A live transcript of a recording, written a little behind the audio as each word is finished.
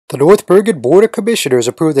The North Bergen Board of Commissioners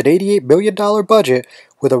approved an $88 million budget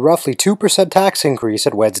with a roughly 2% tax increase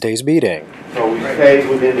at Wednesday's meeting. So we stayed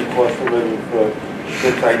within the cost of living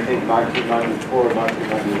since I think 1994,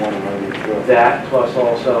 1991, and 92. That plus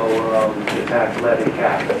also the tax levy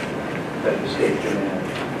cap that the state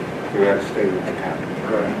demands. We had to stay with the cap.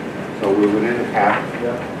 Correct. So we're within the cap,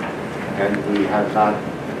 Yeah. and we have not,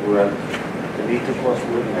 we're at the need to cost of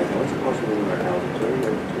living. What's the cost of living right now?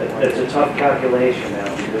 It's a tough calculation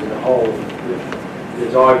now because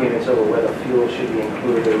there's arguments over whether fuel should be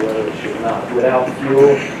included or whether it should not. Without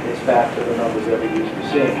fuel, it's back to the numbers that we used to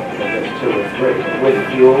see. There's 2 or 3. With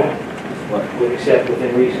fuel, except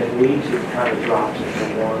within recent weeks, it kind of drops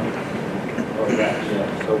into 1 or less. Yeah.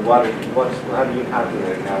 So how do you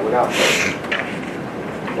calculate it now without fuel?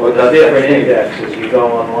 Well, the different indexes, you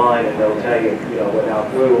go online and they'll tell you, without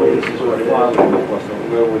fuel, this is what it is.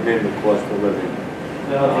 We're within the cost of living.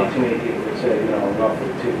 I don't think too many people would say, roughly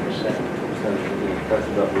 2%. That's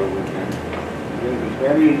about where we're at.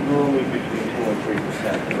 Maybe normally between 2 and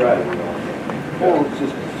 3%. Right. Well, it's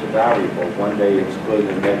just it's a variable. One day it's good,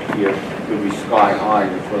 and next year it could be sky high,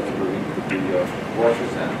 and the cost of living could be 4%.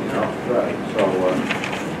 Right. So,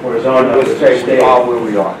 whereas our numbers we'll say we are where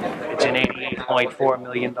we are. It's an $88.4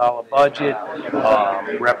 million budget.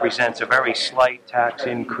 Represents a very slight tax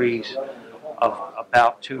increase of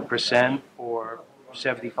about 2% or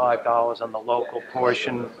 $75 on the local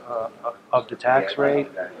portion of the tax rate.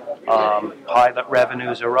 Pilot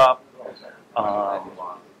revenues are up.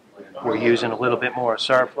 We're using a little bit more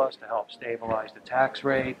surplus to help stabilize the tax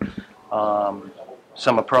rate.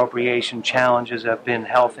 Some appropriation challenges have been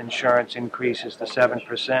health insurance increases to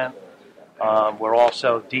 7%. We're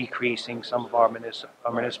also decreasing some of our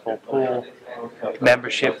municipal pool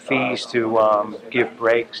membership fees to give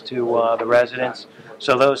breaks to the residents.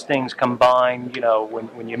 So those things combined,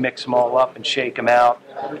 when you mix them all up and shake them out,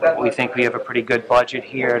 we think we have a pretty good budget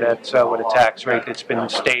here that's with a tax rate that's been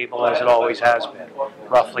stable as it always has been,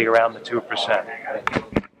 roughly around the 2%.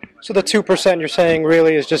 So the 2% you're saying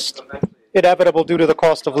really is just inevitable due to the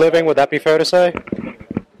cost of living, would that be fair to say?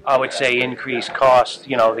 I would say increased costs,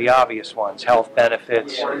 the obvious ones, health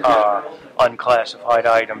benefits, unclassified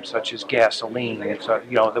items such as gasoline,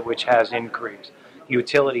 which has increased.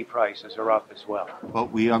 Utility prices are up as well.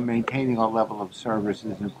 But we are maintaining our level of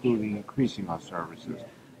services, including increasing our services.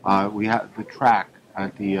 We have the track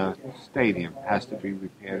at the stadium has to be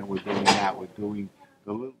repaired, and we're doing that. We're doing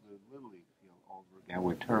the Little League field over again.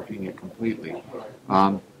 We're turfing it completely.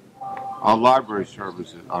 Our library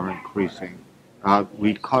services are increasing.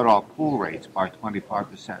 We cut our pool rates by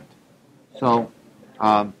 25%. So,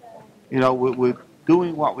 we're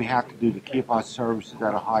doing what we have to do to keep our services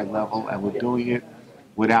at a high level, and we're doing it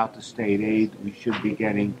without the state aid. We should be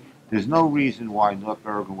getting, there's no reason why North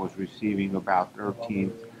Bergen was receiving about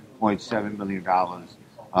 $13.7 million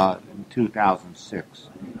in 2006.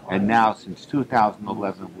 And now, since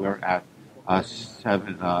 2011, we're at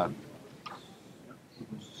 $7.6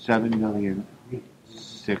 million,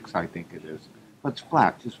 I think it is. But it's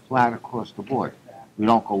flat, just flat across the board. We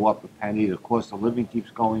don't go up a penny. The cost of living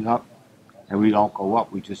keeps going up, and we don't go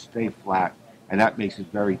up. We just stay flat, and that makes it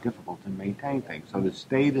very difficult to maintain things. So the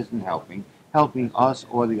state isn't helping us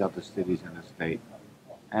or the other cities in the state.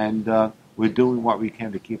 And we're doing what we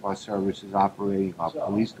can to keep our services operating, our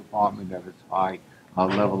police department at its high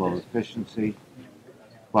level of efficiency.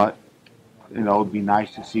 But, it'd be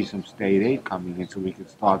nice to see some state aid coming in so we could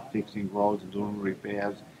start fixing roads and doing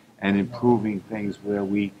repairs and improving things where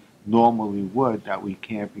we normally would that we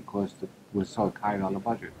can't because we're so tight on the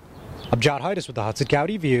budget. I'm John Heides with the Hudson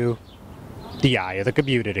County View, the eye of the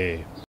community.